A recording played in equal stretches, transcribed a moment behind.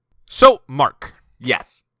So, Mark,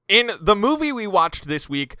 Yes. in the movie we watched this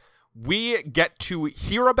week, we get to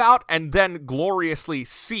hear about and then gloriously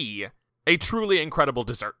see a truly incredible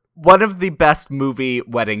dessert. One of the best movie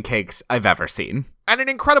wedding cakes I've ever seen. And an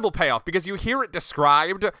incredible payoff, because you hear it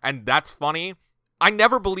described, and that's funny. I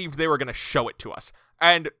never believed they were going to show it to us.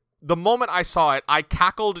 And the moment I saw it, I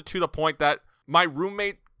cackled to the point that my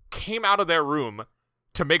roommate came out of their room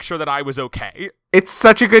to make sure that I was okay. It's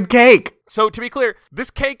such a good cake. So to be clear,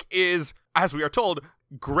 this cake is, as we are told,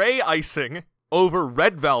 gray icing over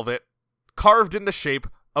red velvet, carved in the shape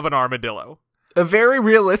of an armadillo. A very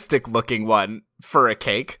realistic looking one for a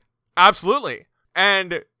cake. Absolutely.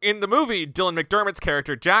 And in the movie, Dylan McDermott's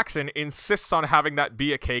character, Jackson, insists on having that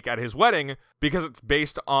be a cake at his wedding because it's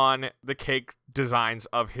based on the cake designs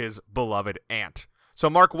of his beloved aunt. So,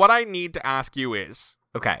 Mark, what I need to ask you is,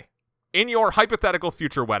 Okay. in your hypothetical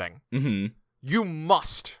future wedding, Mm-hmm. you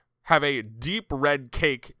must have a deep red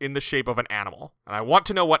cake in the shape of an animal. And I want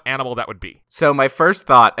to know what animal that would be. So my first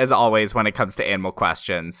thought, as always, when it comes to animal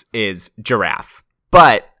questions, is giraffe.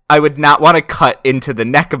 But I would not want to cut into the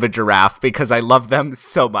neck of a giraffe because I love them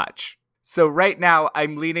so much. So right now,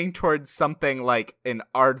 I'm leaning towards something like an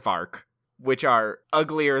aardvark, which are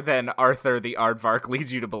uglier than Arthur the Aardvark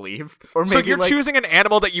leads you to believe. Or maybe So you're choosing an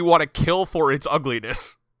animal that you want to kill for its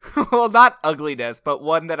ugliness. well, not ugliness, but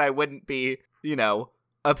one that I wouldn't be,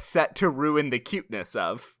 upset to ruin the cuteness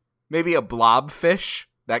of. Maybe a blobfish.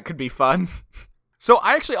 That could be fun. So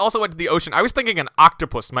I actually also went to the ocean. I was thinking an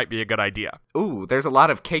octopus might be a good idea. Ooh, there's a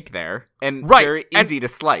lot of cake there. And Right, very easy to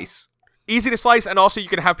slice. Easy to slice, and also you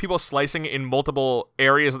can have people slicing in multiple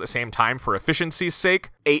areas at the same time for efficiency's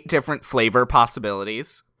sake. 8 different flavor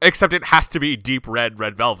possibilities. Except it has to be deep red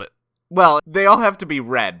velvet. Well, they all have to be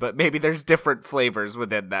red, but maybe there's different flavors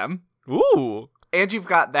within them. Ooh. And you've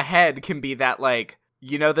got the head can be that,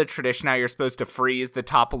 the tradition how you're supposed to freeze the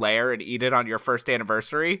top layer and eat it on your first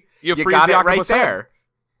anniversary? You freeze got the it right octopus head. there.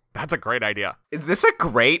 That's a great idea. Is this a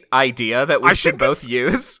great idea that we I should think both it's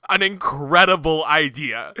use? An incredible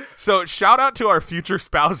idea. So shout out to our future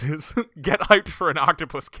spouses. Get hyped for an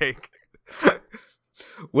octopus cake.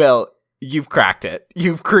 Well, you've cracked it.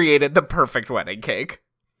 You've created the perfect wedding cake.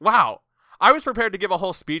 Wow. I was prepared to give a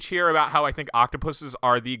whole speech here about how I think octopuses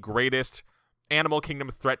are the greatest animal kingdom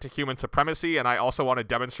threat to human supremacy, and I also want to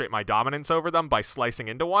demonstrate my dominance over them by slicing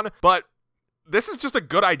into one, but this is just a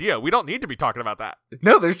good idea. We don't need to be talking about that.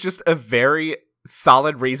 No, there's just a very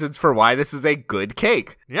solid reasons for why this is a good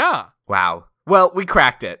cake. Yeah. Wow. Well, we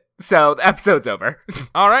cracked it. So the episode's over.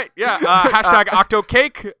 All right. Yeah. Hashtag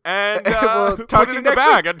OctoCake, and We'll put talk it to in you the next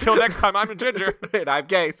bag. Until next time, I'm a Ginger. And I'm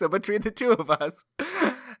gay, so between the two of us.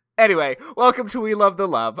 Anyway, welcome to We Love the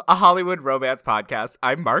Love, a Hollywood romance podcast.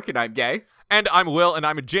 I'm Mark, and I'm gay. And I'm Will, and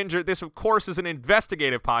I'm a Ginger. This, of course, is an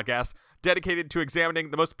investigative podcast dedicated to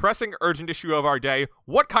examining the most pressing, urgent issue of our day.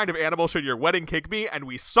 What kind of animal should your wedding cake be? And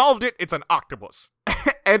we solved it. It's an octopus.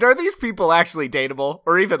 And are these people actually dateable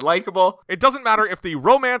or even likable? It doesn't matter if the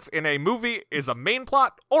romance in a movie is a main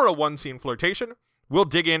plot or a one-scene flirtation. We'll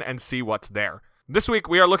dig in and see what's there. This week,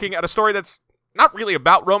 we are looking at a story that's not really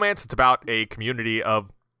about romance. It's about a community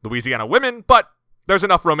of Louisiana women, but there's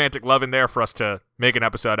enough romantic love in there for us to make an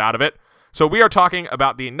episode out of it. So we are talking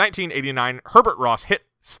about the 1989 Herbert Ross hit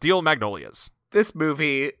Steel Magnolias. This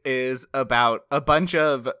movie is about a bunch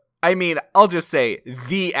of, I'll just say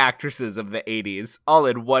the actresses of the 80s all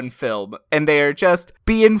in one film, and they are just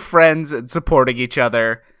being friends and supporting each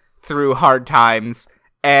other through hard times,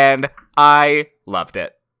 and I loved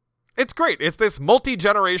it. It's great. It's this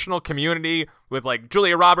multi-generational community with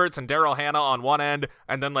Julia Roberts and Daryl Hannah on one end,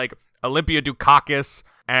 and then Olympia Dukakis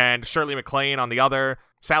and Shirley MacLaine on the other,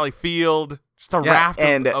 Sally Field, just a raft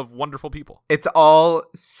of wonderful people. It's all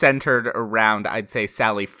centered around, I'd say,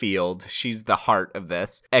 Sally Field. She's the heart of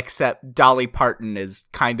this, except Dolly Parton is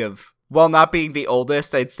kind of, while not being the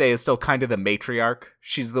oldest, I'd say is still kind of the matriarch.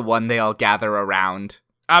 She's the one they all gather around.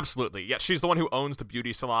 Absolutely. Yeah, she's the one who owns the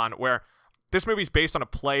beauty salon, where this movie's based on a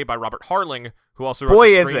play by Robert Harling, who also wrote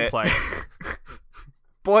the screenplay.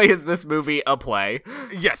 Boy, is this movie a play.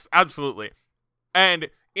 Yes, absolutely. And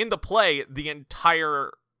in the play, the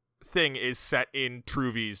entire thing is set in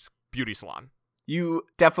Truvy's beauty salon. You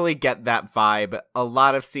definitely get that vibe. A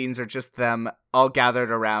lot of scenes are just them all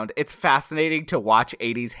gathered around. It's fascinating to watch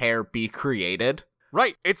 80s hair be created.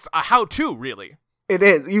 Right. It's a how-to, really. It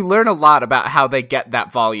is. You learn a lot about how they get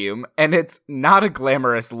that volume, and it's not a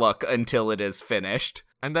glamorous look until it is finished.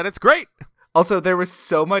 And then it's great. Also, there was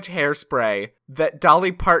so much hairspray that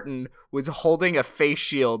Dolly Parton was holding a face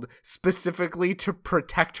shield specifically to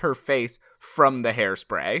protect her face from the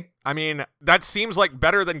hairspray. I mean, that seems like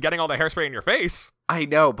better than getting all the hairspray in your face. I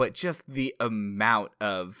know, but just the amount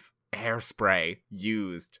of hairspray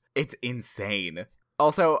used. It's insane.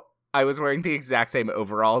 Also, I was wearing the exact same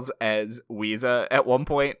overalls as Weeza at one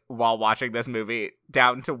point while watching this movie,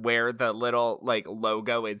 down to where the little,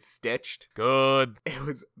 logo is stitched. Good. It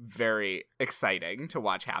was very exciting to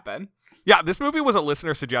watch happen. Yeah, this movie was a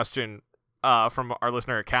listener suggestion from our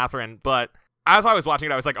listener, Catherine, but as I was watching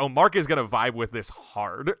it, I was like, oh, Mark is going to vibe with this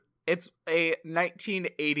hard. It's a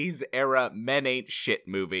 1980s era men ain't shit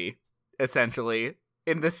movie, essentially.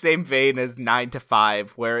 In the same vein as 9 to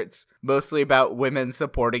 5, where it's mostly about women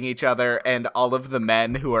supporting each other, and all of the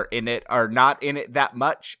men who are in it are not in it that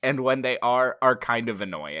much, and when they are kind of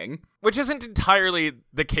annoying. Which isn't entirely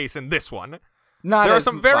the case in this one. Not there are as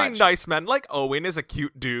some very much. nice men, like Owen is a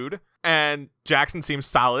cute dude, and Jackson seems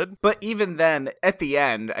solid. But even then, at the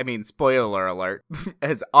end, I mean, spoiler alert,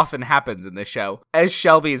 as often happens in this show, as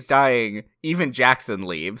Shelby's dying, even Jackson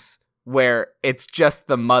leaves, where it's just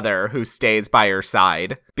the mother who stays by her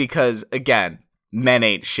side, because, again, men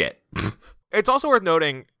ain't shit. It's also worth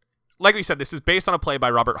noting, like we said, this is based on a play by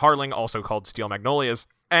Robert Harling, also called Steel Magnolias,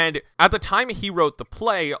 and at the time he wrote the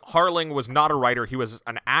play, Harling was not a writer, he was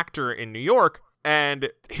an actor in New York, and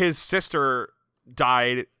his sister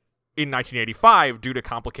died in 1985 due to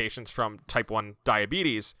complications from type 1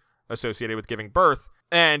 diabetes associated with giving birth,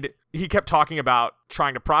 and he kept talking about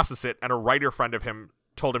trying to process it, and a writer friend of him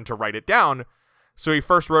told him to write it down. So he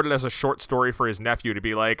first wrote it as a short story for his nephew to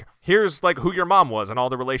be like, here's who your mom was and all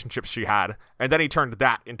the relationships she had. And then he turned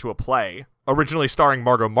that into a play, originally starring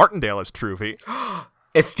Margot Martindale as Truvy.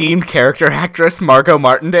 Esteemed character actress Margot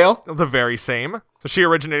Martindale? The very same. So she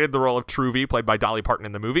originated the role of Truvy, played by Dolly Parton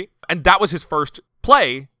in the movie. And that was his first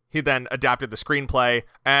play. He then adapted the screenplay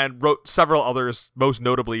and wrote several others, most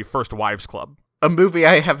notably First Wives Club. A movie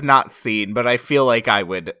I have not seen, but I feel like I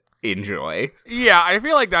would enjoy. Yeah, I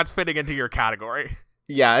feel like that's fitting into your category.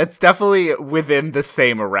 Yeah, it's definitely within the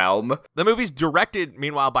same realm. The movie's directed,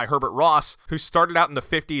 meanwhile, by Herbert Ross, who started out in the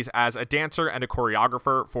 50s as a dancer and a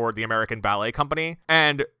choreographer for the American Ballet Company,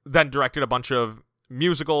 and then directed a bunch of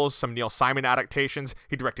musicals, some Neil Simon adaptations.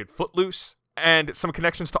 He directed Footloose, and some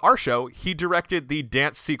connections to our show, he directed the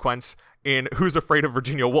dance sequence in Who's Afraid of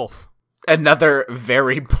Virginia Woolf? Another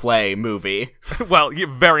very play movie. Well, yeah,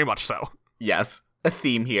 very much so. Yes. A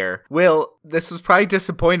theme here. Will, this was probably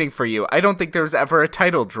disappointing for you. I don't think there was ever a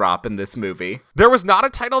title drop in this movie. There was not a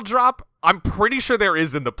title drop. I'm pretty sure there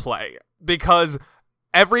is in the play, because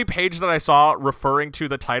every page that I saw referring to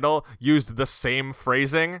the title used the same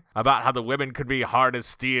phrasing about how the women could be hard as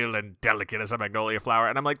steel and delicate as a magnolia flower.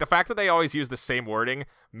 And I'm like, the fact that they always use the same wording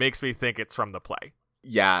makes me think it's from the play.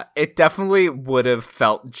 Yeah, it definitely would have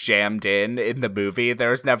felt jammed in the movie. There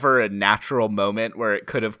was never a natural moment where it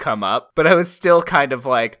could have come up, but I was still kind of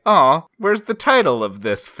like, oh, where's the title of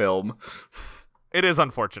this film? It is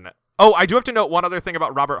unfortunate. Oh, I do have to note one other thing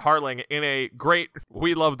about Robert Harling. In a great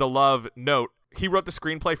We Love the Love note, he wrote the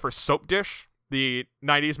screenplay for Soap Dish, the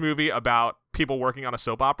 90s movie about people working on a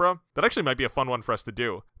soap opera. That actually might be a fun one for us to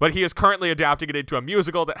do. But he is currently adapting it into a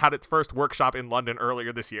musical that had its first workshop in London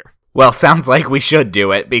earlier this year. Well, sounds like we should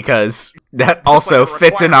do it, because that also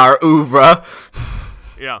fits in our oeuvre.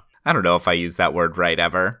 Yeah. I don't know if I use that word right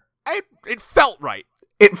ever. It felt right.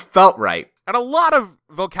 It felt right. And a lot of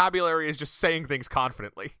vocabulary is just saying things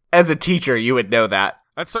confidently. As a teacher, you would know that.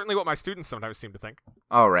 That's certainly what my students sometimes seem to think.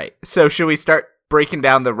 All right. So should we start breaking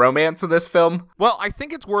down the romance of this film? Well, I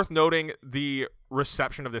think it's worth noting the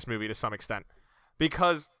reception of this movie to some extent,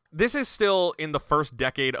 because this is still in the first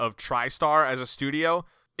decade of TriStar as a studio.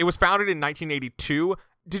 It was founded in 1982.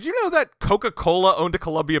 Did you know that Coca-Cola owned a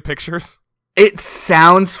Columbia Pictures? It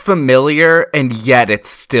sounds familiar, and yet it's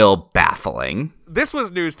still baffling. This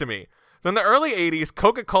was news to me. So in the early 80s,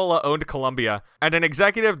 Coca-Cola owned Columbia, and an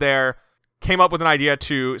executive there came up with an idea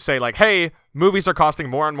to say, hey, movies are costing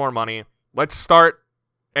more and more money. Let's start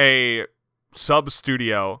a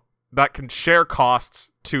sub-studio that can share costs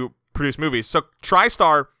to produce movies. So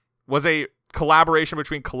TriStar was a collaboration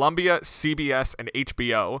between Columbia, CBS, and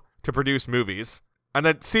HBO to produce movies. And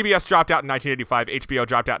then CBS dropped out in 1985, HBO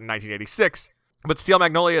dropped out in 1986. But Steel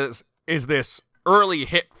Magnolias is this early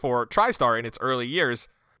hit for TriStar in its early years.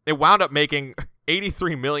 It wound up making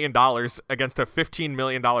 $83 million against a $15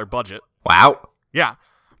 million budget. Wow. Yeah.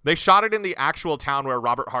 They shot it in the actual town where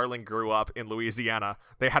Robert Harling grew up in Louisiana.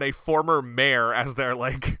 They had a former mayor as their,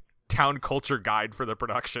 town culture guide for the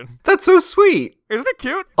production. That's so sweet. Isn't it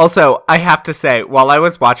cute? Also, I have to say, while I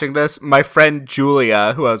was watching this, my friend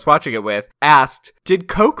Julia, who I was watching it with, asked, did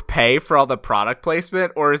Coke pay for all the product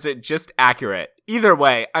placement, or is it just accurate? Either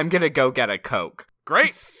way, I'm gonna go get a Coke.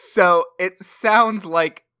 Great. So, it sounds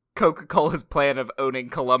like Coca-Cola's plan of owning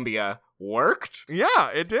Columbia worked.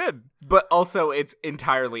 Yeah, it did. But also, it's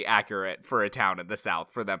entirely accurate for a town in the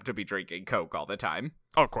South for them to be drinking Coke all the time.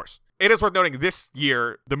 Oh, of course. It is worth noting this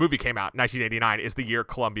year, the movie came out, 1989, is the year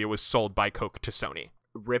Columbia was sold by Coke to Sony.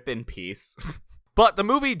 Rip in peace. But the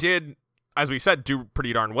movie did, as we said, do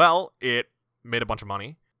pretty darn well. It made a bunch of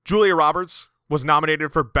money. Julia Roberts was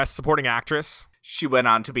nominated for Best Supporting Actress. She went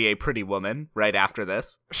on to be a Pretty Woman right after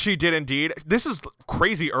this. She did indeed. This is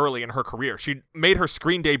crazy early in her career. She made her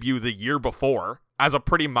screen debut the year before as a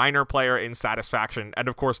pretty minor player in Satisfaction, and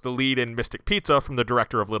of course the lead in Mystic Pizza from the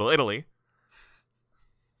director of Little Italy.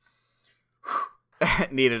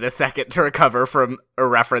 Needed a second to recover from a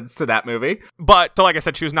reference to that movie. But, so like I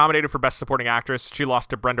said, she was nominated for Best Supporting Actress. She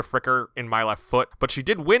lost to Brenda Fricker in My Left Foot, but she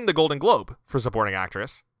did win the Golden Globe for Supporting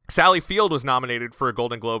Actress. Sally Field was nominated for a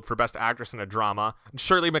Golden Globe for Best Actress in a Drama. And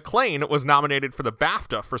Shirley MacLaine was nominated for the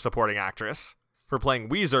BAFTA for Supporting Actress for playing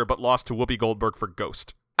Weezer, but lost to Whoopi Goldberg for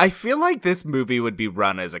Ghost. I feel like this movie would be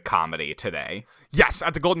run as a comedy today. Yes,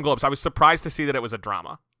 at the Golden Globes. I was surprised to see that it was a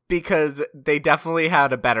drama. Because they definitely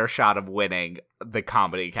had a better shot of winning the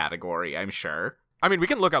comedy category, I'm sure. I mean, we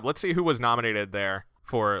can look up. Let's see who was nominated there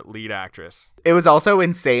for lead actress. It was also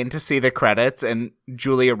insane to see the credits, and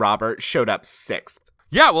Julia Roberts showed up 6th.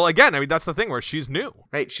 Yeah, well, again, I mean, that's the thing where she's new.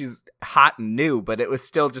 Right, she's hot and new, but it was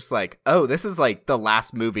still just like, oh, this is like the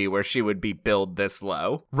last movie where she would be billed this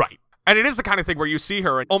low. Right. And it is the kind of thing where you see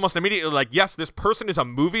her and almost immediately like, yes, this person is a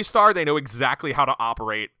movie star. They know exactly how to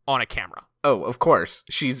operate on a camera. Oh, of course.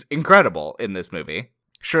 She's incredible in this movie.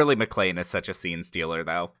 Shirley MacLaine is such a scene stealer,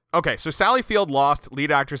 though. Okay, so Sally Field lost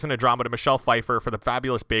lead actress in a drama to Michelle Pfeiffer for The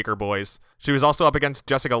Fabulous Baker Boys. She was also up against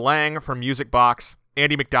Jessica Lange for Music Box,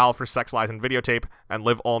 Andie MacDowell for Sex, Lies, and Videotape, and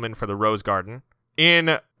Liv Ullmann for The Rose Garden. In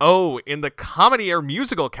the comedy or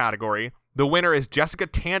musical category, the winner is Jessica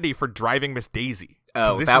Tandy for Driving Miss Daisy.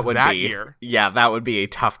 Oh, that would be year. Yeah, that would be a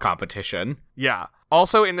tough competition. Yeah.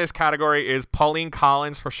 Also in this category is Pauline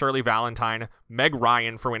Collins for Shirley Valentine, Meg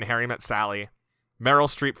Ryan for When Harry Met Sally, Meryl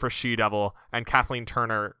Streep for She-Devil, and Kathleen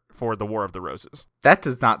Turner for The War of the Roses. That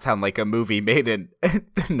does not sound like a movie made in the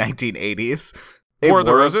 1980s. War of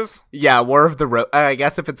the Roses? Yeah, War of the Roses. I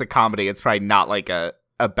guess if it's a comedy, it's probably not like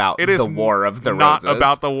about the War of the Roses. Not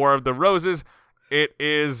about the War of the Roses. It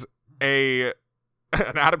is an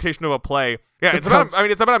adaptation of a play. Yeah, it's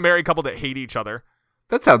about a married couple that hate each other.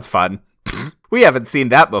 That sounds fun. We haven't seen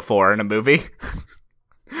that before in a movie.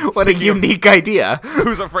 What a unique idea.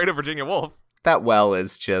 Who's Afraid of Virginia Woolf? That well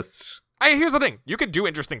is just... Here's the thing. You can do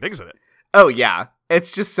interesting things with it. Oh, yeah.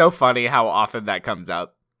 It's just so funny how often that comes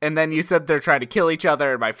up. And then you said they're trying to kill each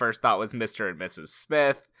other, and my first thought was Mr. and Mrs.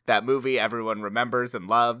 Smith, that movie everyone remembers and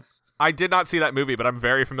loves. I did not see that movie, but I'm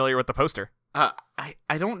very familiar with the poster.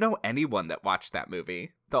 I don't know anyone that watched that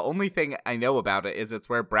movie. The only thing I know about it is it's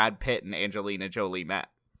where Brad Pitt and Angelina Jolie met.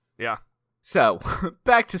 Yeah. So,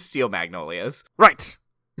 back to Steel Magnolias. Right.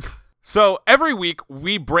 So, every week,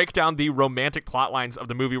 we break down the romantic plot lines of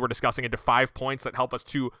the movie we're discussing into 5 points that help us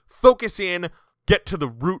to focus in, get to the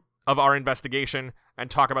root of our investigation, and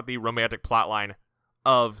talk about the romantic plot line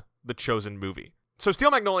of the chosen movie. So,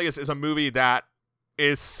 Steel Magnolias is a movie that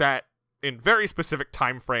is set in very specific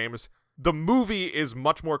time frames. The movie is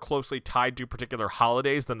much more closely tied to particular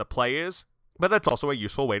holidays than the play is, but that's also a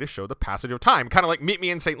useful way to show the passage of time, kind of like Meet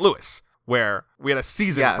Me in St. Louis, where we had a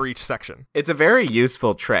season for each section. It's a very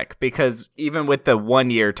useful trick because even with the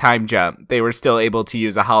 1 year time jump, they were still able to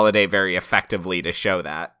use a holiday very effectively to show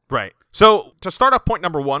that. Right. So to start off point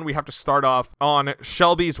number 1, we have to start off on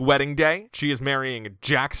Shelby's wedding day. She is marrying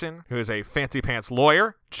Jackson, who is a fancy pants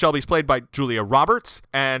lawyer. Shelby's played by Julia Roberts,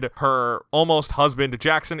 and her almost husband,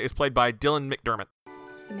 Jackson, is played by Dylan McDermott.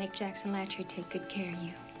 You make Jackson Latry take good care of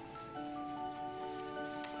you.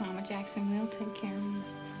 Mama Jackson will take care of you.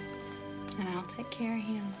 And I'll take care of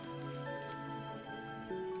him.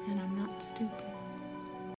 And I'm not stupid.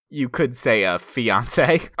 You could say a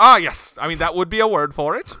fiancé. Ah, yes. I mean, that would be a word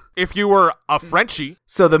for it. If you were a Frenchie.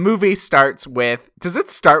 So the movie starts with... Does it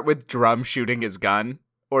start with Drum shooting his gun?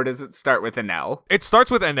 Or does it start with an L? It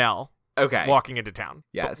starts with an L. Okay. Walking into town.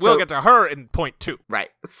 Yeah. But we'll get to her in point 2. Right.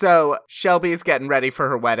 So Shelby's getting ready for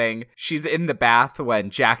her wedding. She's in the bath when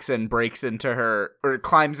Jackson breaks into her, or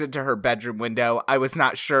climbs into her bedroom window. I was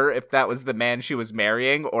not sure if that was the man she was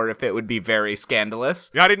marrying or if it would be very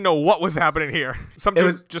scandalous. Yeah, I didn't know what was happening here. Some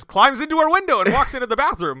dude just climbs into her window and walks into the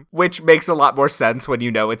bathroom. Which makes a lot more sense when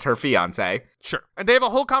you know it's her fiancé. Sure. And they have a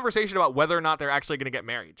whole conversation about whether or not they're actually going to get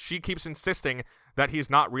married. She keeps insisting that he's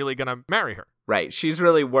not really going to marry her. Right. She's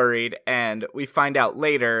really worried, and we find out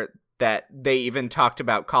later that they even talked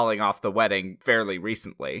about calling off the wedding fairly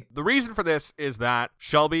recently. The reason for this is that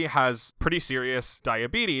Shelby has pretty serious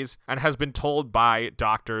diabetes and has been told by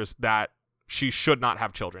doctors that she should not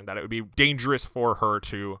have children, that it would be dangerous for her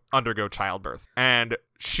to undergo childbirth. And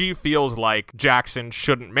she feels like Jackson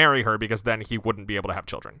shouldn't marry her because then he wouldn't be able to have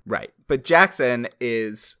children. Right. But Jackson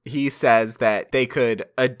he says that they could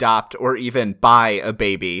adopt or even buy a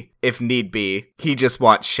baby if need be. He just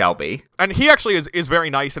wants Shelby. And he actually is very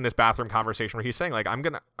nice in this bathroom conversation where he's saying, like, I'm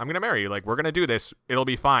gonna marry you. Like, we're gonna do this. It'll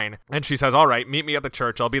be fine. And she says, all right, meet me at the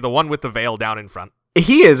church. I'll be the one with the veil down in front.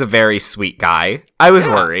 He is a very sweet guy. I was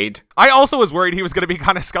worried. I also was worried he was going to be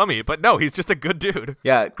kind of scummy, but no, he's just a good dude.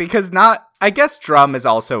 Yeah, because I guess Drum is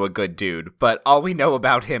also a good dude, but all we know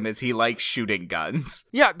about him is he likes shooting guns.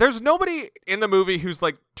 Yeah, there's nobody in the movie who's,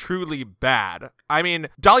 like, truly bad. I mean,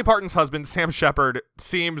 Dolly Parton's husband, Sam Shepard,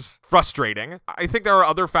 seems frustrating. I think there are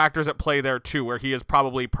other factors at play there, too, where he is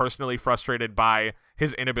probably personally frustrated by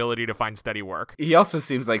his inability to find steady work. He also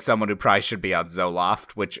seems like someone who probably should be on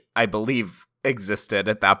Zoloft, which I believe existed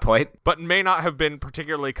at that point, but may not have been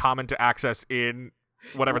particularly common to access in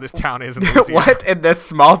whatever this town is in Louisiana. What? In this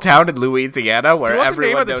small town in Louisiana where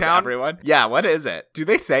everyone knows town? Everyone? Yeah, what is it? Do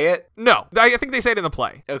they say it? No, I think they say it in the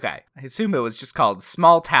play. Okay. I assume it was just called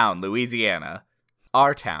Small Town, Louisiana.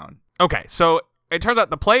 Our town. Okay, so it turns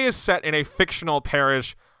out the play is set in a fictional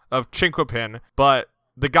parish of Chinquapin, but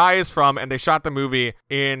the guy is from, and they shot the movie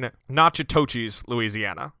in Natchitoches,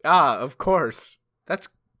 Louisiana. Ah, of course. That's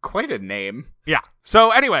quite a name. Yeah. So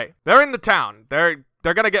anyway, they're in the town. They're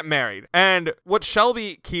gonna get married. And what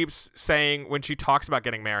Shelby keeps saying when she talks about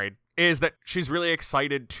getting married is that she's really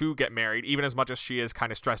excited to get married, even as much as she is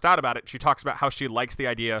kind of stressed out about it. She talks about how she likes the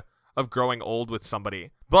idea of growing old with somebody.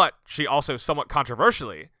 But she also, somewhat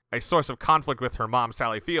controversially, a source of conflict with her mom,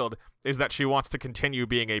 Sally Field, is that she wants to continue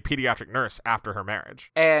being a pediatric nurse after her marriage.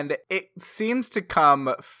 And it seems to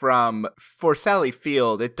come from, for Sally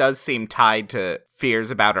Field, it does seem tied to fears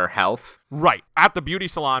about her health. Right. At the beauty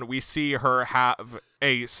salon, we see her have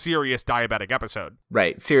a serious diabetic episode.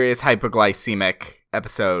 Right. Serious hypoglycemic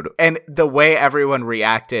episode. And the way everyone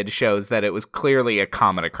reacted shows that it was clearly a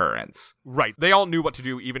common occurrence. Right. They all knew what to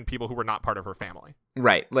do, even people who were not part of her family.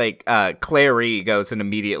 Right. Like, Clary goes and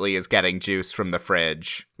immediately is getting juice from the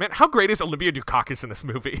fridge. Man, how great is Olivia Dukakis in this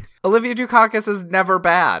movie? Olivia Dukakis is never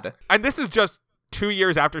bad. And this is just 2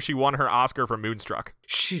 years after she won her Oscar for Moonstruck.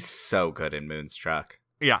 She's so good in Moonstruck.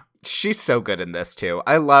 Yeah. She's so good in this, too.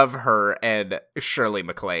 I love her and Shirley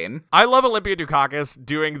MacLaine. I love Olympia Dukakis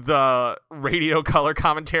doing the radio color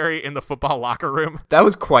commentary in the football locker room. That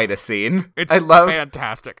was quite a scene. It's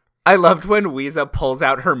fantastic. I loved when Weeza pulls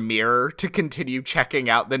out her mirror to continue checking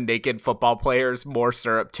out the naked football players more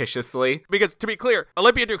surreptitiously. Because, to be clear,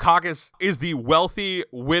 Olympia Dukakis is the wealthy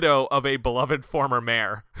widow of a beloved former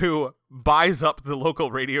mayor who buys up the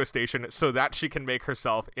local radio station so that she can make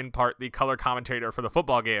herself, in part, the color commentator for the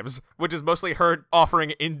football games, which is mostly her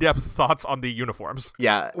offering in-depth thoughts on the uniforms.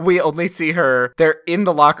 Yeah, we only see her. They're in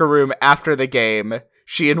the locker room after the game.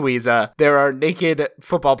 She and Weeza. There are naked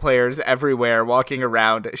football players everywhere walking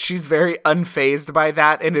around. She's very unfazed by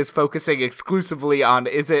that and is focusing exclusively on,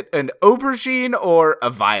 is it an aubergine or a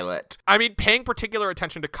violet? I mean, paying particular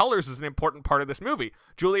attention to colors is an important part of this movie.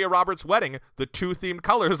 Julia Roberts' wedding, the two themed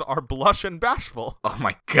colors are blush and bashful. Oh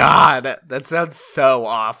my god, that sounds so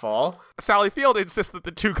awful. Sally Field insists that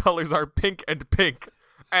the two colors are pink and pink,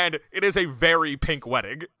 and it is a very pink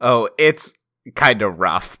wedding. Oh, it's kind of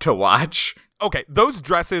rough to watch. Okay, those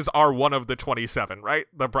dresses are one of the 27, right?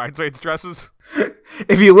 The bridesmaids' dresses?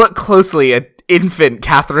 If you look closely, an infant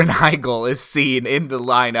Katherine Heigl is seen in the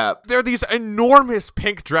lineup. They're these enormous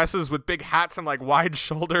pink dresses with big hats and, like, wide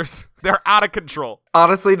shoulders. They're out of control.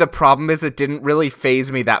 Honestly, the problem is it didn't really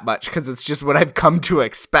faze me that much, because it's just what I've come to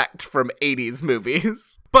expect from 80s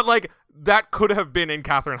movies. But, like, that could have been in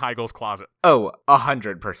Katherine Heigl's closet. Oh,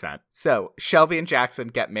 100%. So, Shelby and Jackson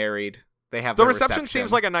get married. They have the reception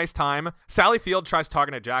seems like a nice time. Sally Field tries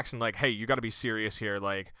talking to Jackson like, hey, you got to be serious here.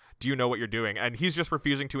 Like, do you know what you're doing? And he's just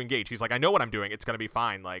refusing to engage. He's like, I know what I'm doing. It's going to be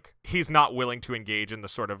fine. Like, he's not willing to engage in the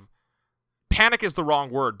sort of panic is the wrong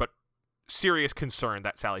word, but serious concern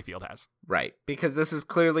that Sally Field has. Right. Because this is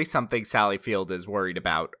clearly something Sally Field is worried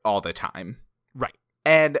about all the time. Right.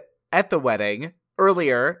 And at the wedding,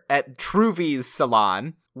 earlier at Truvy's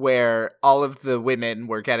salon, where all of the women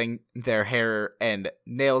were getting their hair and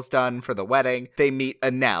nails done for the wedding, they meet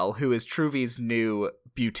Annelle, who is Truvy's new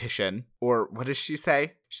beautician. Or what does she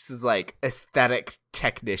say? She's like aesthetic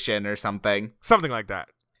technician or something. Something like that.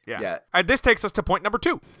 Yeah. And this takes us to point number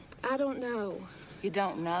 2. I don't know. You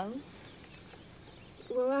don't know?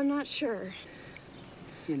 Well, I'm not sure.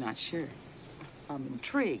 You're not sure. I'm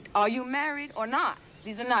intrigued. Are you married or not?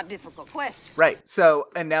 These are not difficult questions. Right. So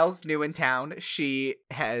Annelle's new in town. She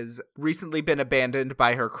has recently been abandoned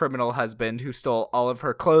by her criminal husband who stole all of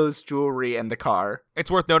her clothes, jewelry, and the car. It's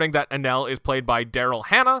worth noting that Annelle is played by Daryl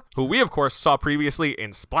Hannah, who we, of course, saw previously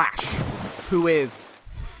in Splash. Who is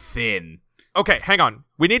thin. Okay, hang on.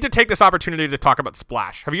 We need to take this opportunity to talk about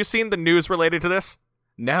Splash. Have you seen the news related to this?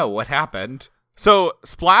 No, what happened? So,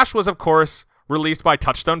 Splash was, of course, released by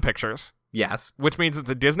Touchstone Pictures. Yes. Which means it's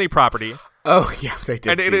a Disney property. Oh, yes, I did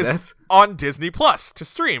and see it is this. on Disney Plus to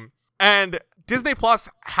stream. And Disney Plus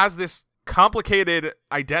has this complicated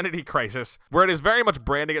identity crisis where it is very much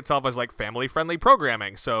branding itself as like family-friendly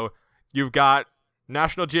programming. So you've got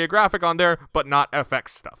National Geographic on there, but not FX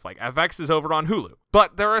stuff. Like FX is over on Hulu.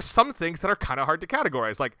 But there are some things that are kind of hard to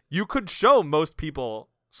categorize. Like you could show most people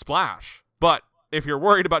Splash, but if you're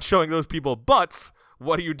worried about showing those people butts,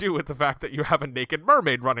 what do you do with the fact that you have a naked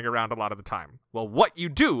mermaid running around a lot of the time? Well, what you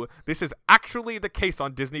do, this is actually the case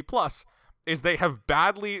on Disney Plus, is they have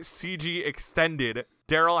badly CG extended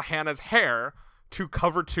Daryl Hannah's hair to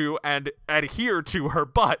cover to and adhere to her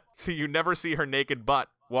butt, so you never see her naked butt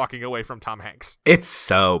walking away from Tom Hanks. It's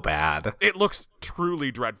so bad. It looks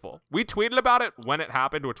truly dreadful. We tweeted about it when it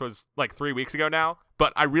happened, which was like 3 weeks ago now,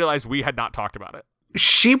 but I realized we had not talked about it.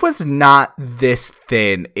 She was not this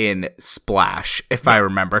thin in Splash, if I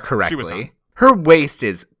remember correctly. She was not. Her waist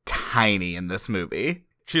is tiny in this movie.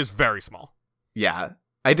 She is very small. Yeah,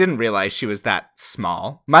 I didn't realize she was that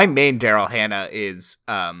small. My main Daryl Hannah is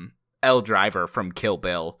Elle Driver from Kill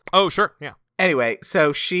Bill. Oh, sure, yeah. Anyway,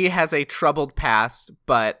 so she has a troubled past,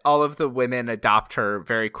 but all of the women adopt her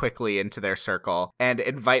very quickly into their circle and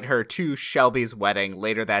invite her to Shelby's wedding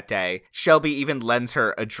later that day. Shelby even lends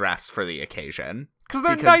her a dress for the occasion. Because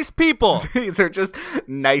they're nice people. These are just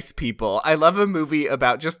nice people. I love a movie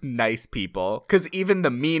about just nice people, because even the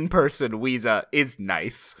mean person, Weezer, is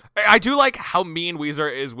nice. I do like how mean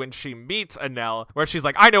Weezer is when she meets Annelle, where she's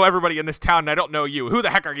like, I know everybody in this town and I don't know you. Who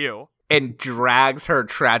the heck are you? And drags her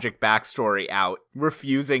tragic backstory out,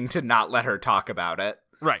 refusing to not let her talk about it.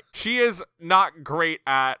 Right. She is not great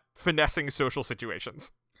at finessing social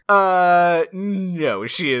situations. No,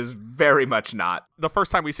 she is very much not. The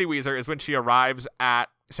first time we see Weezer is when she arrives at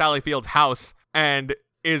Sally Field's house and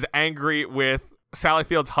is angry with Sally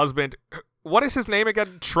Field's husband. What is his name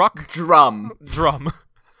again? Truck? Drum.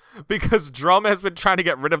 Because Drum has been trying to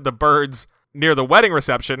get rid of the birds near the wedding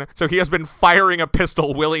reception, so he has been firing a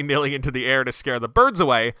pistol willy-nilly into the air to scare the birds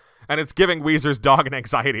away, and it's giving Weezer's dog an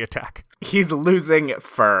anxiety attack. He's losing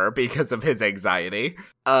fur because of his anxiety.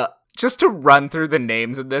 Just to run through the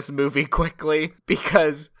names in this movie quickly,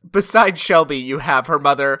 because besides Shelby, you have her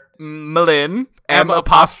mother, Malin,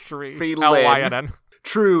 M''Lyn.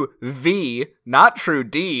 True V, not True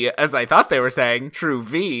D, as I thought they were saying, True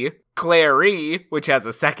V, Clary, which has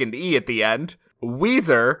a second E at the end,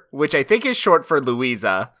 Weezer, which I think is short for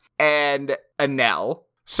Louisa, and Annelle.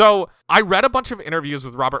 So I read a bunch of interviews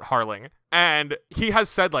with Robert Harling, and he has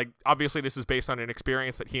said, like, obviously this is based on an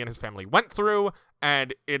experience that he and his family went through,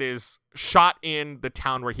 and it is shot in the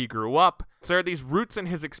town where he grew up. So there are these roots in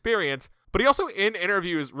his experience, but he also in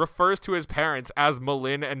interviews refers to his parents as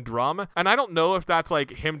Malin and Drum, and I don't know if that's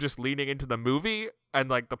like him just leaning into the movie and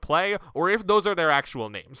like the play, or if those are their actual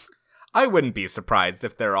names. I wouldn't be surprised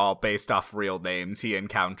if they're all based off real names he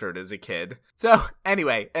encountered as a kid. So,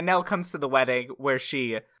 anyway, Annelle comes to the wedding where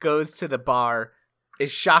she goes to the bar,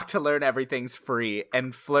 is shocked to learn everything's free,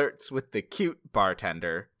 and flirts with the cute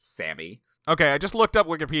bartender, Sammy. Okay, I just looked up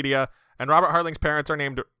Wikipedia, and Robert Harling's parents are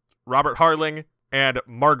named Robert Harling and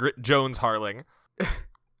Margaret Jones Harling.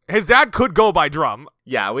 His dad could go by Drum.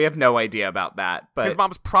 Yeah, we have no idea about that, but his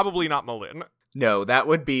mom's probably not Malin. No, that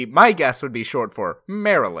would be, my guess would be short for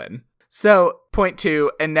Marilyn. So, point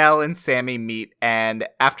 2, Annelle and Sammy meet, and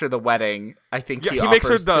after the wedding, I think he makes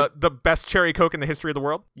her the best cherry Coke in the history of the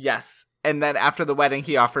world. Yes, and then after the wedding,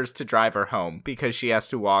 he offers to drive her home, because she has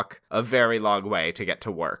to walk a very long way to get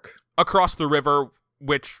to work. Across the river,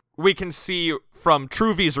 which we can see from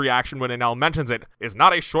True V's reaction when Annelle mentions it, is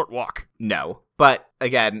not a short walk. No, but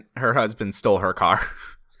again, her husband stole her car.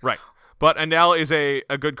 Right. But Annelle is a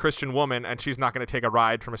good Christian woman, and she's not going to take a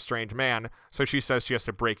ride from a strange man, so she says she has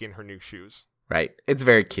to break in her new shoes. Right. It's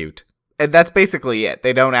very cute. And that's basically it.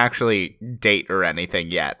 They don't actually date or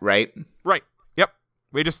anything yet, right? Right. Yep.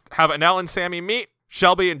 We just have Annelle and Sammy meet.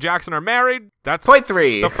 Shelby and Jackson are married. That's point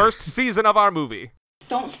 3. The first season of our movie.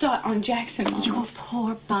 Don't start on Jackson, Mama. Your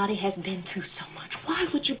poor body has been through so much. Why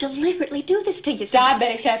would you deliberately do this to yourself?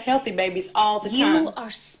 Diabetics have healthy babies all the time. You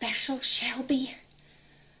are special, Shelby.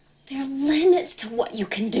 There are limits to what you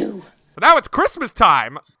can do. So now it's Christmas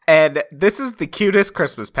time. And this is the cutest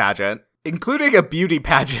Christmas pageant. including a beauty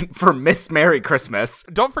pageant for Miss Merry Christmas.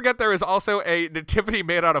 Don't forget there is also a nativity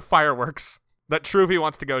made out of fireworks that Truvy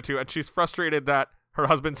wants to go to, and she's frustrated that her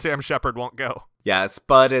husband Sam Shepard won't go. Yes,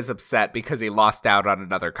 Bud is upset because he lost out on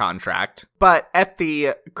another contract. But at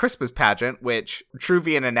the Christmas pageant, which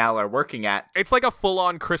Truvy and Anel are working at, It's like a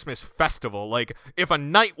full-on Christmas festival. Like, if a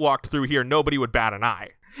knight walked through here, nobody would bat an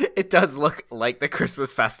eye. it does look like the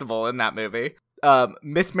Christmas festival in that movie.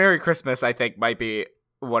 Miss Merry Christmas, I think, might be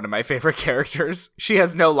one of my favorite characters. She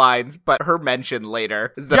has no lines, but her mention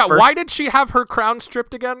later is the first. Why did she have her crown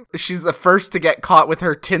stripped again? She's the first to get caught with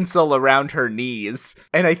her tinsel around her knees.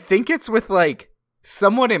 And I think it's with, like,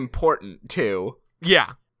 someone important, too.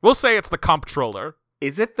 Yeah. We'll say it's the comptroller.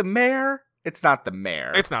 Is it the mayor? It's not the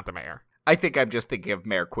mayor. It's not the mayor. I think I'm just thinking of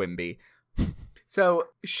Mayor Quimby. So,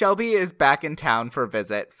 Shelby is back in town for a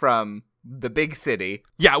visit from the big city.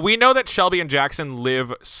 Yeah, we know that Shelby and Jackson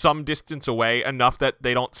live some distance away, enough that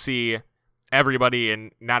they don't see everybody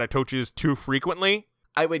in Natatoches too frequently.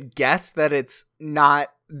 I would guess that it's not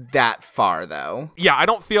that far, though. Yeah, I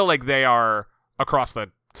don't feel like they are across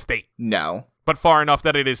the state, No. but far enough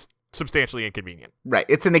that it is substantially inconvenient. Right.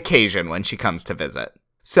 It's an occasion when she comes to visit.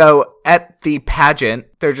 So at the pageant,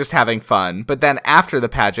 they're just having fun. But then after the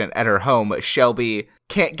pageant at her home, Shelby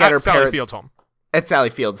can't get At her Sally parents... Field's home. At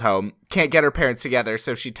Sally Field's home. Can't get her parents together,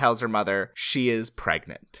 so she tells her mother she is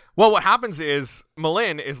pregnant. Well, what happens is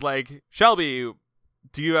Malin is like, Shelby,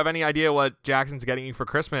 do you have any idea what Jackson's getting you for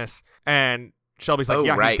Christmas? And Shelby's like, Oh,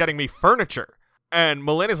 yeah, right. he's getting me furniture. And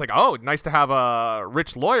Malin is like, oh, nice to have a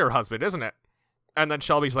rich lawyer husband, isn't it? And then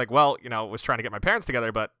Shelby's like, well, was trying to get my parents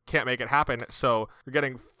together, but can't make it happen. So we're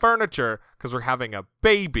getting furniture because we're having a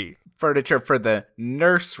baby. Furniture for the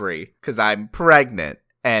nursery, because I'm pregnant.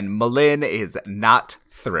 And Malin is not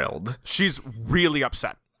thrilled. She's really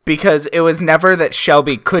upset. Because it was never that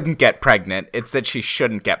Shelby couldn't get pregnant, it's that she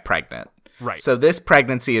shouldn't get pregnant. Right. So this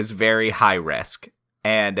pregnancy is very high risk,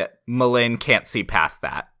 and Malin can't see past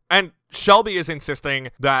that. And Shelby is insisting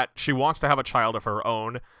that she wants to have a child of her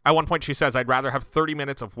own. At one point, she says, I'd rather have 30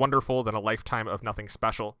 minutes of wonderful than a lifetime of nothing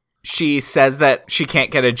special. She says that she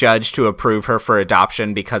can't get a judge to approve her for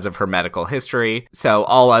adoption because of her medical history, so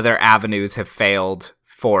all other avenues have failed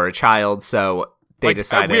for a child, so they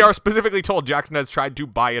decided... We are specifically told Jackson has tried to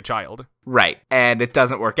buy a child. Right, and it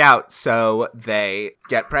doesn't work out, so they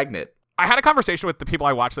get pregnant. I had a conversation with the people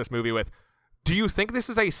I watched this movie with. Do you think this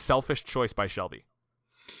is a selfish choice by Shelby?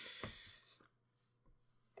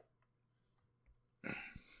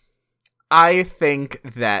 I think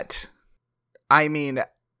that... I think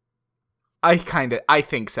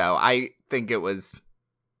so. I think it was...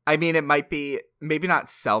 it might be maybe not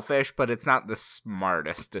selfish, but it's not the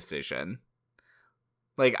smartest decision.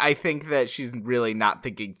 Like, I think that she's really not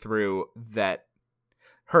thinking through that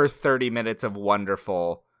her 30 minutes of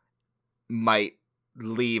wonderful might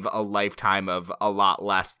leave a lifetime of a lot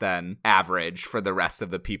less than average for the rest of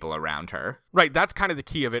the people around her. Right, that's kind of the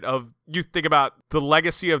key of it. Of you think about the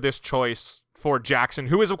legacy of this choice for Jackson,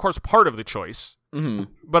 who is, of course, part of the choice,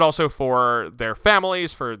 but also for their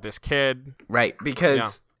families, for this kid. Right,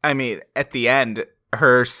 because... at the end,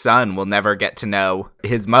 her son will never get to know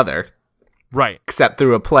his mother. Right. Except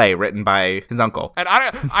through a play written by his uncle. And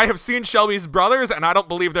I have seen Shelby's brothers, and I don't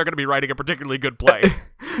believe they're going to be writing a particularly good play.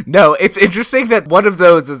 No, it's interesting that one of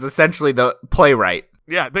those is essentially the playwright.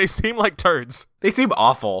 Yeah, they seem like turds. They seem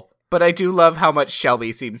awful, but I do love how much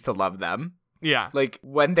Shelby seems to love them. Yeah. Like,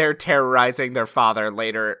 when they're terrorizing their father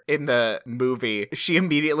later in the movie, she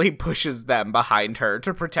immediately pushes them behind her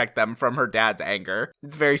to protect them from her dad's anger.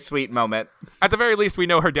 It's a very sweet moment. At the very least, we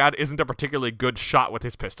know her dad isn't a particularly good shot with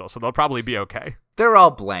his pistol, so they'll probably be okay. They're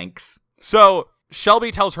all blanks. So,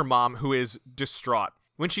 Shelby tells her mom, who is distraught.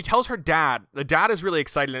 When she tells her dad, the dad is really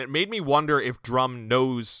excited, and it made me wonder if Drum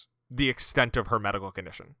knows the extent of her medical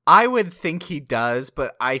condition. I would think he does,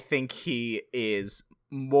 but I think he is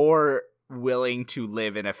more willing to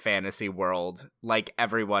live in a fantasy world like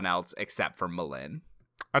everyone else except for Malin.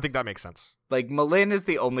 I think that makes sense. Like, Malin is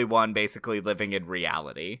the only one basically living in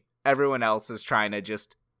reality. Everyone else is trying to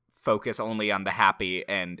just focus only on the happy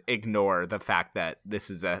and ignore the fact that this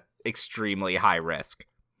is a extremely high risk.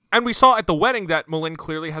 And we saw at the wedding that Malin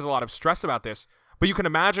clearly has a lot of stress about this, but you can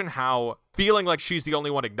imagine how feeling like she's the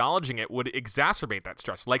only one acknowledging it would exacerbate that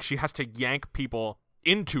stress. Like she has to yank people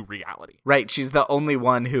into reality. Right, she's the only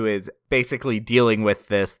one who is basically dealing with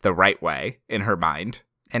this the right way in her mind,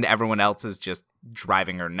 and everyone else is just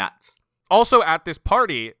driving her nuts. Also at this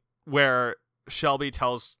party where Shelby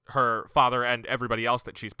tells her father and everybody else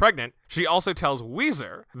that she's pregnant, she also tells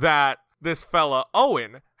Weezer that this fella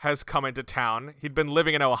Owen has come into town. He'd been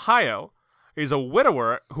living in Ohio, is a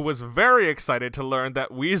widower who was very excited to learn that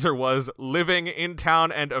Weezer was living in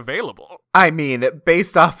town and available. I mean,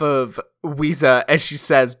 based off of Weezer, as she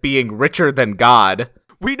says, being richer than God.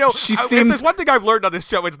 We know, She if seems- there's one thing I've learned on this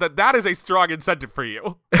show, it's that is a strong incentive for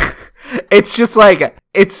you. It's just like,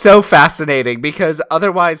 it's so fascinating because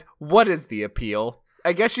otherwise, what is the appeal?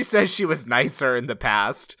 I guess she says she was nicer in the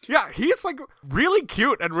past. Yeah, he's like really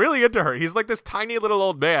cute and really into her. He's like this tiny little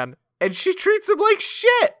old man. And she treats him like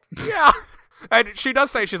shit. Yeah. And she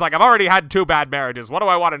does say, she's like, I've already had 2 bad marriages. What do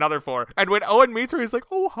I want another for? And when Owen meets her, he's like,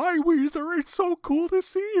 oh, hi, Weezer. It's so cool to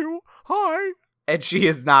see you. Hi. And she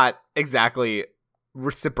is not exactly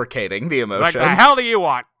reciprocating the emotion. Like, the hell do you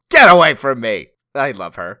want? Get away from me. I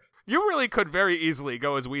love her. You really could very easily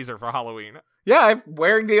go as Weezer for Halloween. Yeah, I'm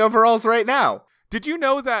wearing the overalls right now. Did you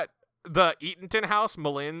know that the Eatonton house,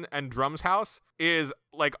 Malin and Drum's house, is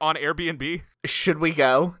like on Airbnb? Should we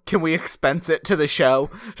go? Can we expense it to the show?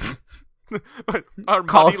 Our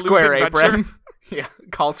Call money-losing Square venture? Apron. Yeah,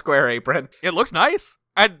 call Square Apron. It looks nice.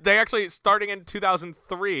 And they actually, starting in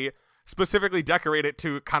 2003, specifically decorate it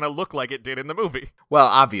to kind of look like it did in the movie. Well,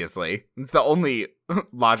 obviously. It's the only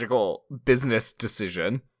logical business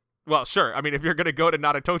decision. Well, sure. I mean, if you're going to go to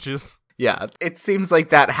Natatoches. Yeah, it seems like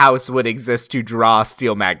that house would exist to draw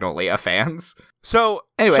Steel Magnolia fans. So,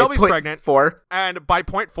 Anyway, Shelby's point pregnant. 4. And by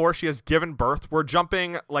point 4, she has given birth. We're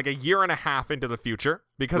jumping like a year and a half into the future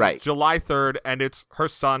because Right. it's July 3rd and it's her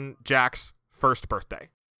son, Jack's first birthday.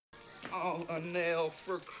 Oh, Annelle,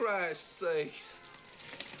 for Christ's sake.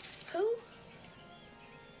 Who?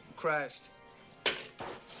 Christ.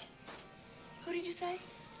 Who did you say?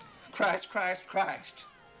 Christ.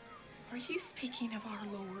 Are you speaking of our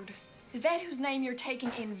Lord? Is that whose name you're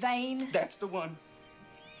taking in vain? That's the one.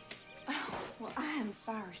 Well, I am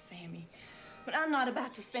sorry, Sammy. But I'm not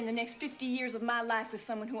about to spend the next 50 years of my life with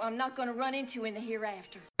someone who I'm not going to run into in the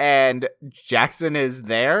hereafter. And Jackson is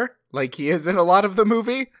there, like he is in a lot of the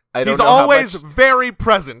movie. I don't He's know how always much- very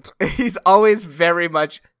present. He's always very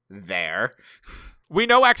much there. We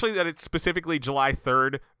know actually that it's specifically July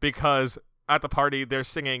 3rd because at the party they're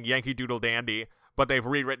singing Yankee Doodle Dandy, but they've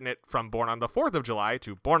rewritten it from Born on the 4th of July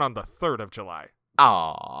to Born on the 3rd of July.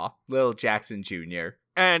 Aw, little Jackson Jr.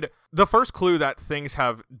 And the first clue that things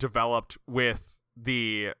have developed with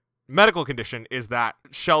the medical condition is that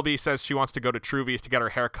Shelby says she wants to go to Truvy's to get her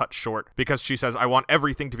hair cut short because she says, I want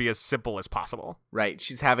everything to be as simple as possible. Right,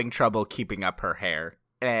 she's having trouble keeping up her hair.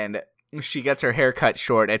 And she gets her hair cut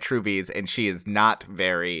short at Truvy's, and she is not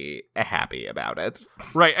very happy about it.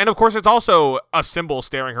 Right, and of course it's also a symbol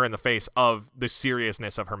staring her in the face of the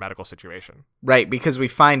seriousness of her medical situation. Right, because we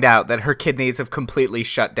find out that her kidneys have completely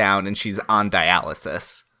shut down and she's on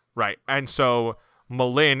dialysis. Right, and so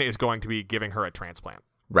Malin is going to be giving her a transplant.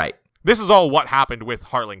 Right. This is all what happened with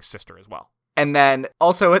Harling's sister as well. And then,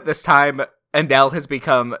 also at this time, Annelle has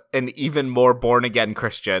become an even more born-again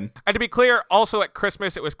Christian. And to be clear, also at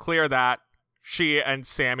Christmas, it was clear that she and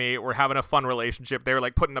Sammy were having a fun relationship. They were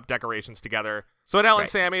like putting up decorations together. So Annelle and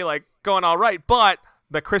Sammy like going all right, but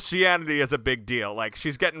the Christianity is a big deal. Like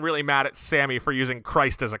she's getting really mad at Sammy for using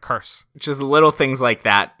Christ as a curse. Just little things like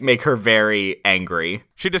that make her very angry.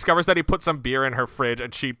 She discovers that he put some beer in her fridge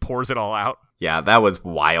and she pours it all out. Yeah, that was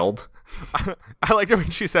wild. I liked it when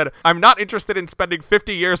she said, I'm not interested in spending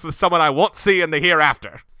 50 years with someone I won't see in the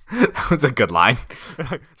hereafter. That was a good line.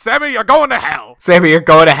 Sammy, you're going to hell. Sammy, you're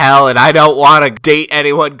going to hell, and I don't want to date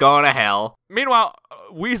anyone going to hell. Meanwhile,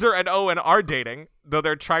 Weezer and Owen are dating, though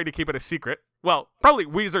they're trying to keep it a secret. Well, probably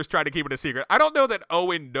Weezer's trying to keep it a secret. I don't know that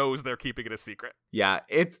Owen knows they're keeping it a secret. Yeah,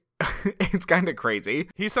 it's it's kind of crazy.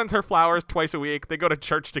 He sends her flowers twice a week. They go to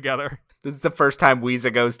church together. This is the first time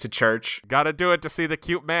Weezer goes to church, Gotta do it to see the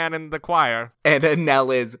cute man in the choir. and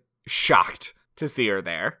Annelle is shocked to see her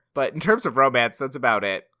there. But in terms of romance, that's about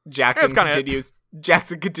it. Jackson kinda it.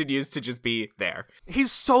 continues to just be there.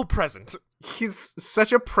 He's so present. He's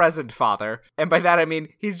such a present father, and by that I mean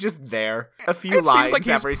he's just there. A few It lines seems like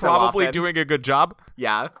he's every so probably often. doing a good job.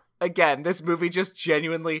 Yeah. Again, this movie just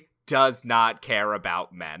genuinely does not care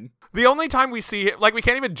about men. The only time we see him, like, we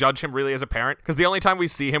can't even judge him really as a parent, because the only time we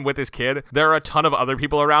see him with his kid, there are a ton of other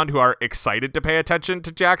people around who are excited to pay attention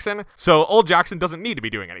to Jackson, so old Jackson doesn't need to be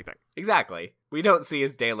doing anything. Exactly. We don't see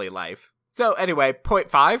his daily life. So anyway, point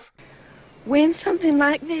 5. When something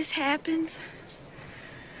like this happens,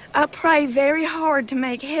 I pray very hard to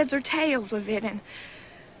make heads or tails of it, and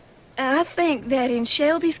I think that in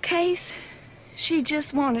Shelby's case, she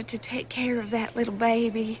just wanted to take care of that little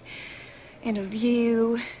baby, and of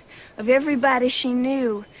you, of everybody she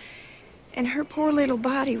knew, and her poor little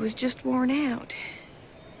body was just worn out.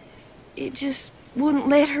 It just wouldn't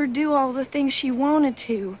let her do all the things she wanted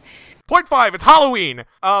to. Point 5, it's Halloween.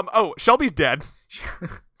 Shelby's dead.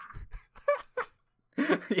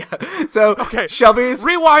 Yeah. So Okay. Shelby's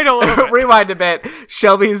Rewind a little bit. rewind a bit.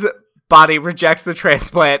 Shelby's body rejects the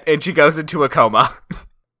transplant and she goes into a coma.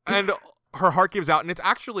 And her heart gives out, and it's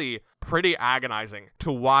actually pretty agonizing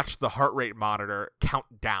to watch the heart rate monitor count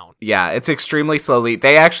down. Yeah, it's extremely slowly.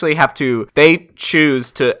 They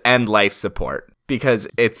choose to end life support because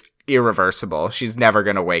it's irreversible. She's never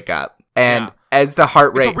going to wake up. And as the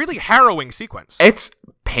heart rate... It's a really harrowing sequence. It's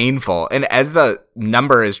painful. And as the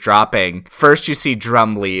number is dropping, first you see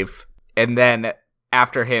Drum leave, and then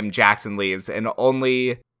after him, Jackson leaves, and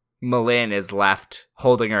only Malin is left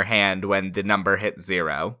holding her hand when the number hits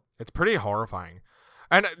 0. It's pretty horrifying.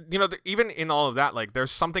 And, even in all of that, like,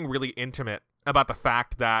 there's something really intimate about the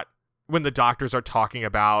fact that when the doctors are talking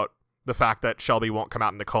about the fact that Shelby won't come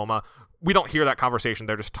out in the coma, we don't hear that conversation.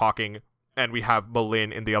 They're just talking, and we have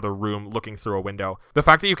Malin in the other room looking through a window. The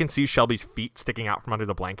fact that you can see Shelby's feet sticking out from under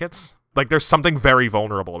the blankets, like, there's something very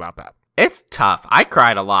vulnerable about that. It's tough. I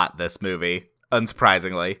cried a lot this movie,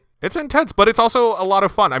 unsurprisingly. It's intense, but it's also a lot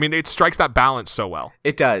of fun. I mean, it strikes that balance so well.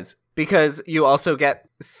 It does. Because you also get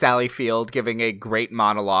Sally Field giving a great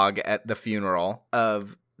monologue at the funeral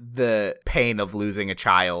of the pain of losing a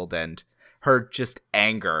child and her just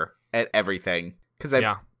anger at everything. Because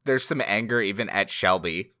there's some anger even at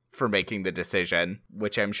Shelby for making the decision,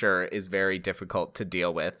 which I'm sure is very difficult to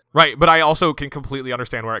deal with. Right, but I also can completely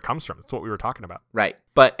understand where it comes from. That's what we were talking about. Right.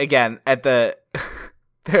 But again, at the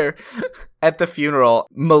funeral,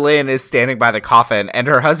 Malin is standing by the coffin and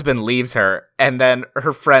her husband leaves her, and then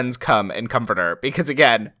her friends come and comfort her because,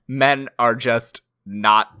 again, men are just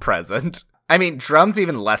not present. I mean, Drum's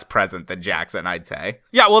even less present than Jackson, I'd say.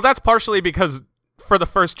 Yeah, well, that's partially because for the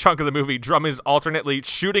first chunk of the movie, Drum is alternately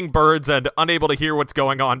shooting birds and unable to hear what's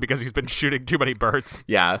going on because he's been shooting too many birds.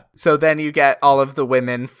 Yeah. So then you get all of the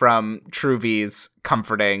women from Truvies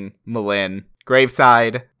comforting Malin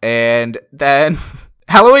graveside, and then...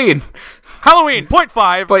 Halloween, point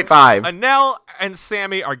 5. Point 5. Annelle and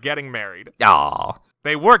Sammy are getting married. Aw.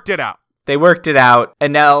 They worked it out.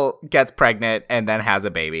 Annelle gets pregnant and then has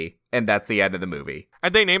a baby. And that's the end of the movie.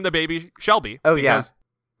 And they named the baby Shelby. Oh, because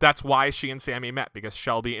that's why she and Sammy met, because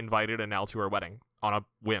Shelby invited Annelle to her wedding on a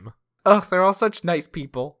whim. Oh, they're all such nice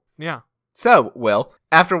people. Yeah. So, Will,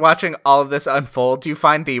 after watching all of this unfold, do you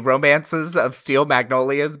find the romances of Steel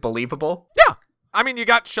Magnolias believable? Yeah. I mean, you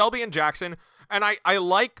got Shelby and Jackson. And I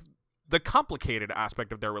like the complicated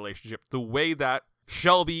aspect of their relationship, the way that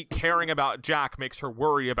Shelby caring about Jack makes her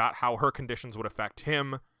worry about how her conditions would affect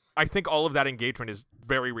him. I think all of that engagement is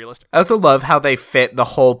very realistic. I also love how they fit the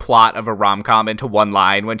whole plot of a rom-com into one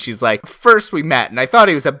line when she's like, first we met and I thought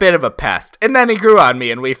he was a bit of a pest, and then he grew on me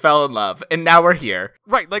and we fell in love, and now we're here.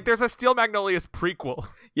 Right, like there's a Steel Magnolias prequel.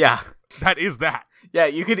 Yeah. That is that. Yeah,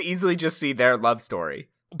 you could easily just see their love story.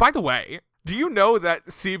 By the way... Do you know that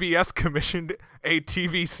CBS commissioned a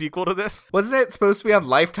TV sequel to this? Wasn't it supposed to be on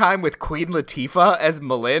Lifetime with Queen Latifah as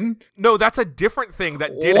Malin? No, that's a different thing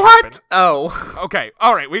that did what? happen. Oh. Okay,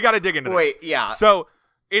 all right, we got to dig into this. Wait, yeah. So,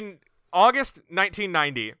 in August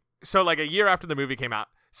 1990, so like a year after the movie came out,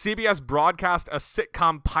 CBS broadcast a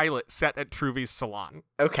sitcom pilot set at Truvy's salon.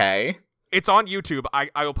 Okay. It's on YouTube. I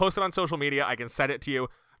will post it on social media. I can send it to you.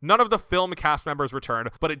 None of the film cast members returned,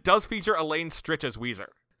 but it does feature Elaine Stritch as Weezer.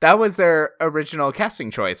 That was their original casting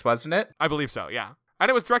choice, wasn't it? I believe so, yeah. And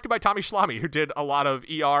it was directed by Tommy Schlamme, who did a lot of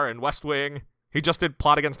ER and West Wing. He just did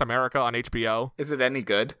Plot Against America on HBO. Is it any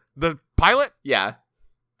good? The pilot? Yeah.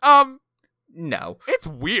 No. No. It's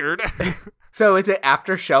weird. So is it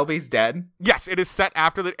after Shelby's dead? Yes, it is set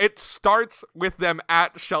after it starts with them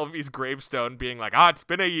at Shelby's gravestone being like, it's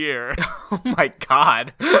been a year. Oh my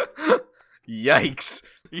god. Yikes.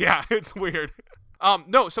 Yeah, it's weird.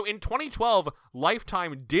 No, so in 2012,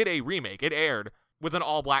 Lifetime did a remake. It aired with an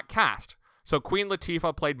all-black cast. So Queen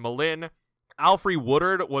Latifah played Malin. Alfre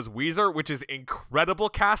Woodard was Weezer, which is incredible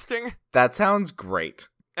casting. That sounds great.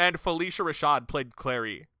 And Felicia Rashad played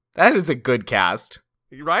Clary. That is a good cast.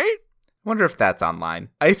 Right? I wonder if that's online.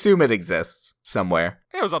 I assume it exists somewhere.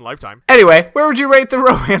 It was on Lifetime. Anyway, where would you rate the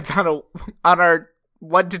romance on our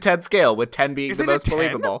 1 to 10 scale, with 10 being the most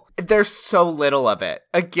believable? There's so little of it.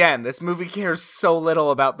 Again, this movie cares so little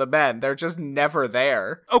about the men. They're just never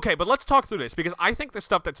there. Okay, but let's talk through this, because I think the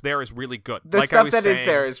stuff that's there is really good. The stuff that is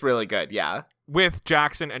there is really good, yeah. With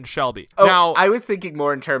Jackson and Shelby. Oh, now, I was thinking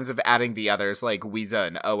more in terms of adding the others, like Weeza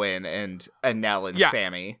and Owen and Annelle and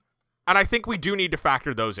Sammy. And I think we do need to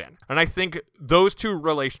factor those in. And I think those two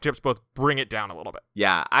relationships both bring it down a little bit.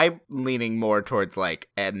 Yeah, I'm leaning more towards like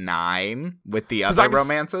a 9 with the other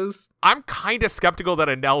romances. I'm kind of skeptical that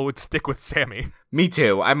Annelle would stick with Sammy. Me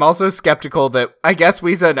too. I'm also skeptical that I guess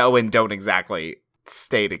Weeza and Owen don't exactly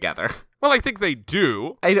stay together. Well, I think they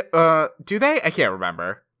do. Do they? I can't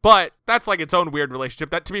remember. But that's like its own weird relationship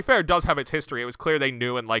that, to be fair, does have its history. It was clear they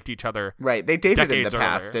knew and liked each other. Right, they dated in the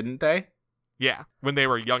past, earlier. didn't they? Yeah, when they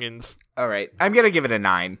were youngins. All right, I'm going to give it a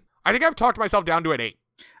 9. I think I've talked myself down to an 8,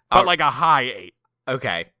 but like a high 8.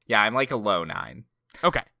 Okay, yeah, I'm like a low 9.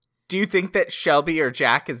 Okay. Do you think that Shelby or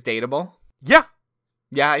Jack is dateable? Yeah.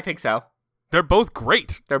 Yeah, I think so. They're both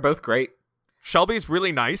great. They're both great. Shelby's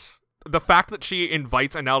really nice. The fact that she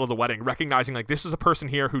invites Annelle to the wedding, recognizing like this is a person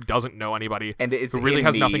here who doesn't know anybody and who really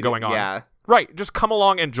has nothing going on. Yeah. Right, just come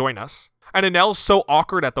along and join us. And Annelle's so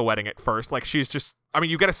awkward at the wedding at first. Like she's just, I mean,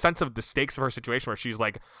 you get a sense of the stakes of her situation where she's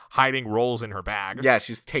like hiding rolls in her bag. Yeah,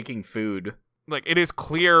 she's taking food. Like it is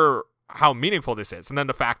clear how meaningful this is. And then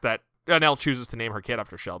the fact that Annelle chooses to name her kid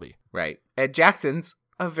after Shelby. Right. And Jackson's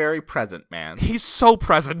a very present man. He's so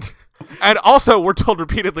present. And also, we're told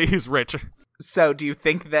repeatedly he's rich. So do you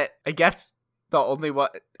think that, I guess, the only one,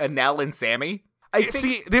 Annelle and Sammy?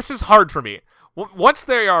 See, this is hard for me. Once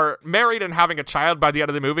they are married and having a child by the end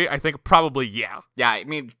of the movie, I think probably yeah. Yeah, I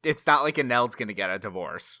mean, it's not like Annelle's going to get a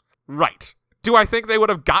divorce. Right. Do I think they would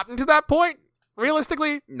have gotten to that point?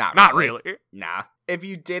 Realistically? Not really. Nah. If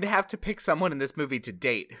you did have to pick someone in this movie to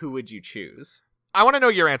date, who would you choose? I want to know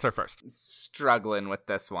your answer first. I'm struggling with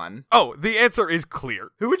this one. Oh, the answer is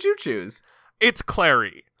clear. Who would you choose? It's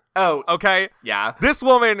Clary. Oh. Okay? Yeah. This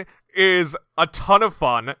woman is a ton of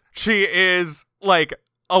fun. She is, like,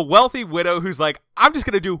 a wealthy widow who's like, I'm just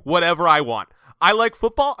going to do whatever I want. I like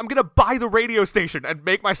football. I'm going to buy the radio station and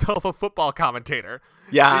make myself a football commentator.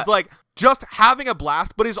 Yeah. It's like just having a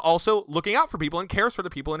blast, but is also looking out for people and cares for the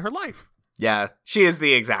people in her life. Yeah, she is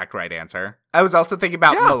the exact right answer. I was also thinking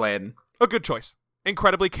about Malin. A good choice.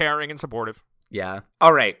 Incredibly caring and supportive. Yeah.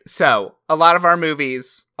 All right. So a lot of our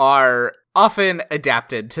movies are often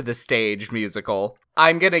adapted to the stage musical.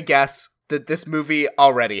 I'm going to guess that this movie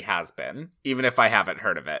already has been, even if I haven't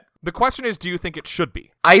heard of it. The question is, do you think it should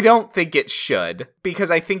be? I don't think it should, because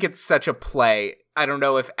I think it's such a play. I don't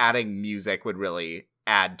know if adding music would really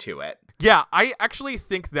add to it. Yeah, I actually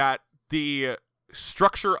think that the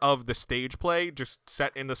structure of the stage play just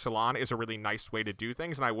set in the salon is a really nice way to do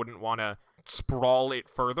things, and I wouldn't want to sprawl it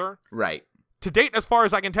further. Right. To date, as far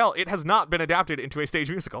as I can tell, it has not been adapted into a stage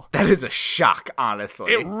musical. That is a shock,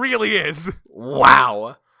 honestly. It really is.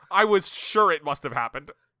 Wow. I was sure it must have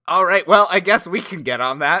happened. All right, well, I guess we can get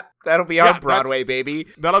on that. That'll be our Broadway baby.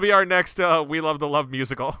 That'll be our next We Love the Love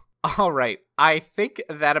musical. All right, I think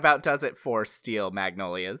that about does it for Steel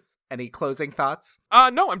Magnolias. Any closing thoughts?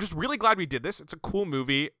 No, I'm just really glad we did this. It's a cool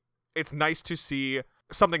movie. It's nice to see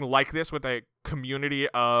something like this with a community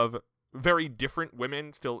of very different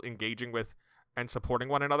women still engaging with and supporting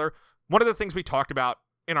one another. One of the things we talked about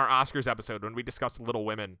in our Oscars episode when we discussed Little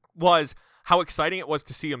Women was how exciting it was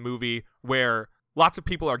to see a movie where lots of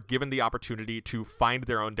people are given the opportunity to find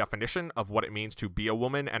their own definition of what it means to be a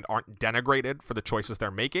woman and aren't denigrated for the choices they're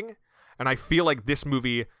making. And I feel like this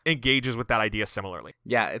movie engages with that idea similarly.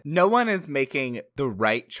 Yeah, no one is making the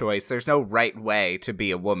right choice. There's no right way to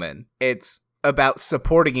be a woman. It's about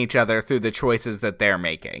supporting each other through the choices that they're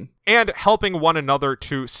making. And helping one another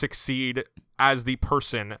to succeed as the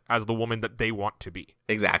person, as the woman that they want to be.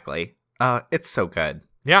 Exactly. It's so good.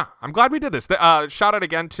 Yeah, I'm glad we did this. Shout out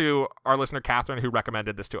again to our listener, Catherine, who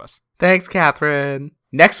recommended this to us. Thanks, Catherine.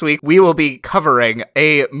 Next week, we will be covering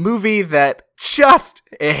a movie that just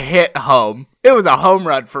hit home. It was a home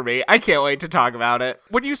run for me. I can't wait to talk about it.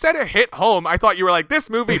 When you said it hit home, I thought you were like, this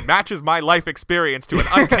movie matches my life experience to an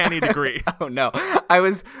uncanny degree. Oh, no. I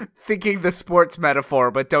was thinking the sports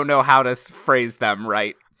metaphor, but don't know how to phrase them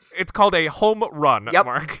right. It's called a home run,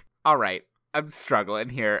 Mark. All right. I'm struggling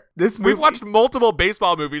here. This movie... We've watched multiple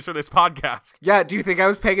baseball movies for this podcast. Yeah, do you think I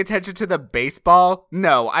was paying attention to the baseball?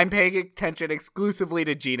 No, I'm paying attention exclusively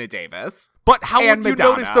to Gina Davis. But how would you Madonna.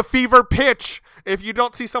 notice the fever pitch if you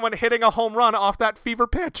don't see someone hitting a home run off that fever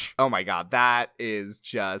pitch? Oh my god, that is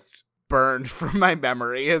just burned from my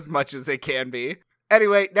memory as much as it can be.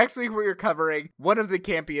 Anyway, next week we're covering one of the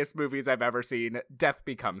campiest movies I've ever seen, Death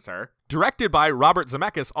Becomes Her. Directed by Robert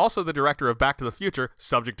Zemeckis, also the director of Back to the Future,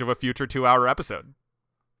 subject of a future 2-hour episode.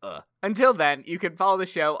 Until then, you can follow the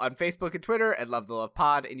show on Facebook and Twitter at Love the Love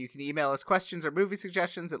Pod, and you can email us questions or movie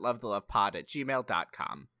suggestions at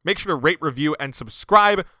lovethelovepod@gmail.com. Make sure to rate, review, and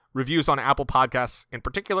subscribe. Reviews on Apple Podcasts in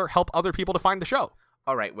particular help other people to find the show.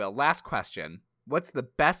 All right, Will, last question. What's the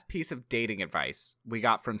best piece of dating advice we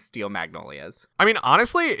got from Steel Magnolias? I mean,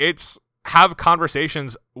 honestly, it's have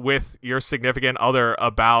conversations with your significant other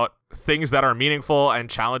about things that are meaningful and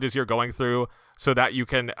challenges you're going through so that you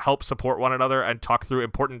can help support one another and talk through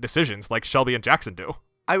important decisions like Shelby and Jackson do.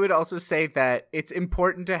 I would also say that it's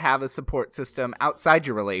important to have a support system outside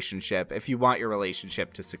your relationship if you want your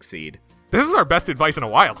relationship to succeed. This is our best advice in a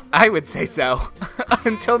while. I would say so.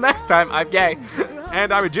 Until next time, I'm Gay.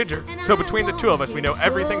 And I'm a Ginger. So between the two of us, we know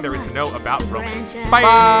everything there is to know about romance.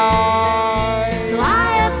 Bye. So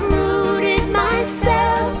I